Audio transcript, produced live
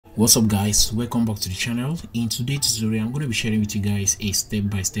What's up guys, welcome back to the channel. In today's tutorial I'm going to be sharing with you guys a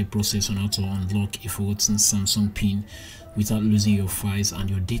step-by-step process on how to unlock a forgotten Samsung pin without losing your files and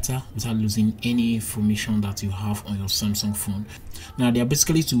your data, without losing any information that you have on your Samsung phone. Now there are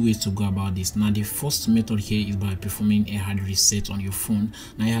basically two ways to go about this. Now the first method here is by performing a hard reset on your phone.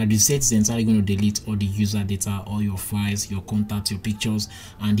 Now a hard reset is entirely going to delete all the user data, all your files, your contacts, your pictures,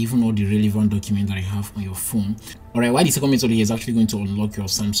 and even all the relevant documents that you have on your phone. Alright, while the second method here is actually going to unlock your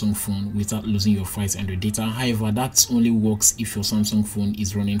Samsung phone without losing your files and your data. However, that only works if your Samsung phone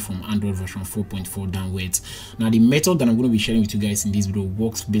is running from Android version 4.4 downwards. Now the method that I'm going to be sharing with you guys in this video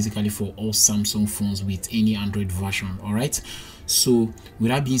works basically for all Samsung phones with any Android version. Alright, so with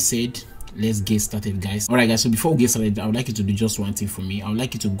that being said, let's get started guys. Alright guys, so before we get started, I would like you to do just one thing for me. I would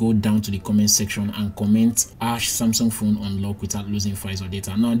like you to go down to the comment section and comment #Samsung phone unlock without losing files or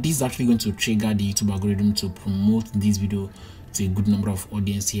data. Now this is actually going to trigger the YouTube algorithm to promote this video to a good number of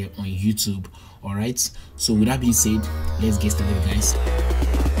audience here on YouTube. Alright, so with that being said, let's get started guys.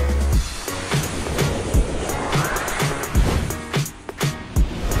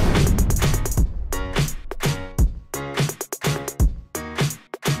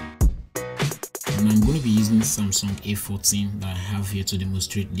 I'm going to be using Samsung A14 that I have here to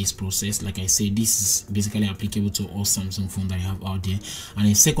demonstrate this process. Like I said, this is basically applicable to all Samsung phones that I have out there. And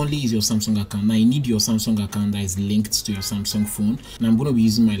then secondly is your Samsung account. Now you need your Samsung account that is linked to your Samsung phone. Now I'm going to be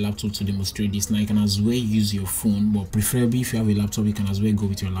using my laptop to demonstrate this. Now you can as well use your phone, but preferably if you have a laptop, you can as well go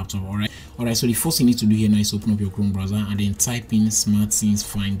with your laptop. Alright, so the first thing you need to do here now is open up your Chrome browser and then type in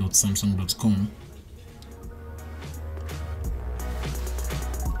smartthingsfind.samsung.com.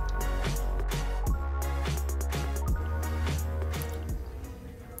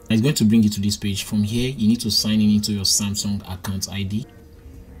 It's going to bring you to this page. From here, you need to sign in into your Samsung account ID.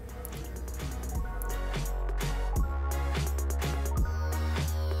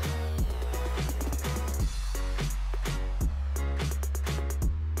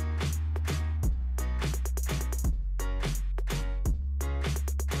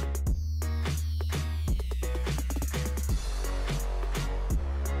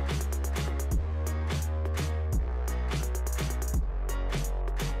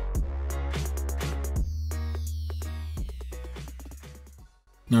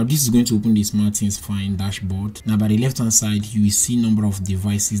 Now this is going to open the SmartThings Find dashboard. Now by the left hand side, you will see number of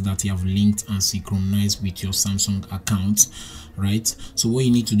devices that you have linked and synchronized with your Samsung account, right? So what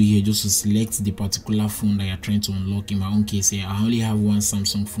you need to do here, just to select the particular phone that you're trying to unlock. In my own case here, I only have one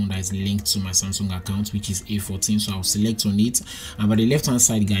Samsung phone that is linked to my Samsung account, which is A14, so I'll select on it. And by the left hand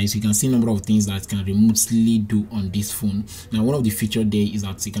side guys, you can see a number of things that can remotely do on this phone. Now one of the features there is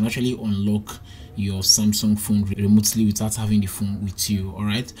that you can actually unlock your Samsung phone remotely without having the phone with you. All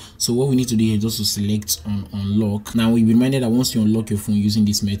right, so what we need to do here is just to select on unlock. Now we'll be reminded that once you unlock your phone using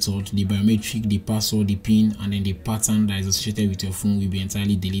this method, the biometric, the password, the pin, and then the pattern that is associated with your phone will be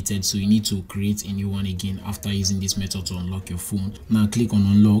entirely deleted, so you need to create a new one again after using this method to unlock your phone. Now click on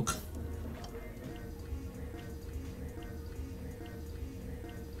unlock.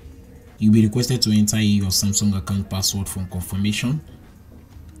 You'll be requested to enter in your Samsung account password for confirmation.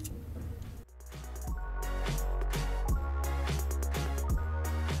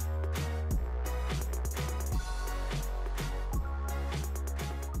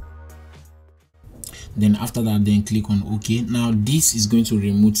 Then after that, then click on OK. Now this is going to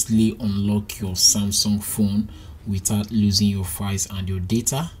remotely unlock your Samsung phone without losing your files and your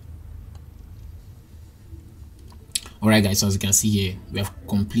data. Alright guys, so as you can see here, we have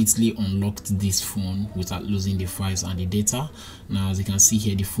completely unlocked this phone without losing the files and the data. Now as you can see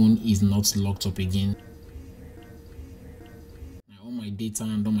here, the phone is not locked up again. All my data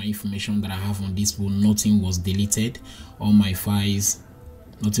and all my information that I have on this phone, nothing was deleted. All my files,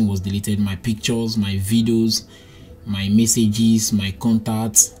 nothing was deleted. My pictures, my videos, my messages, my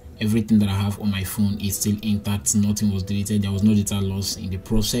contacts, everything that I have on my phone is still intact. Nothing was deleted. There was no data loss in the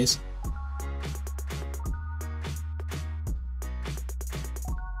process.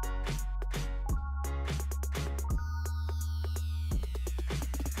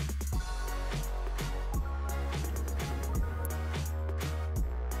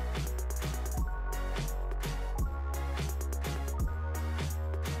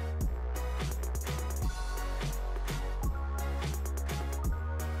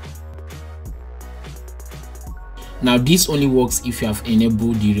 Now this only works if you have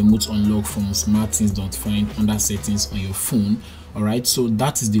enabled the remote unlock from SmartThings.Find under settings on your phone. All right, so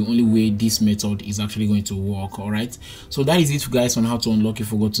that is the only way this method is actually going to work. All right, so that is it guys on how to unlock a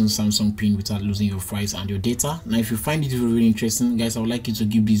forgotten Samsung pin without losing your files and your data. Now if you find it very interesting guys, I would like you to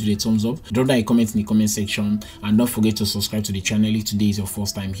give this video a thumbs up, drop down a comment in the comment section, and don't forget to subscribe to the channel if today is your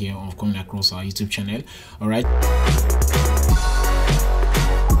first time here of coming across our YouTube channel. All right.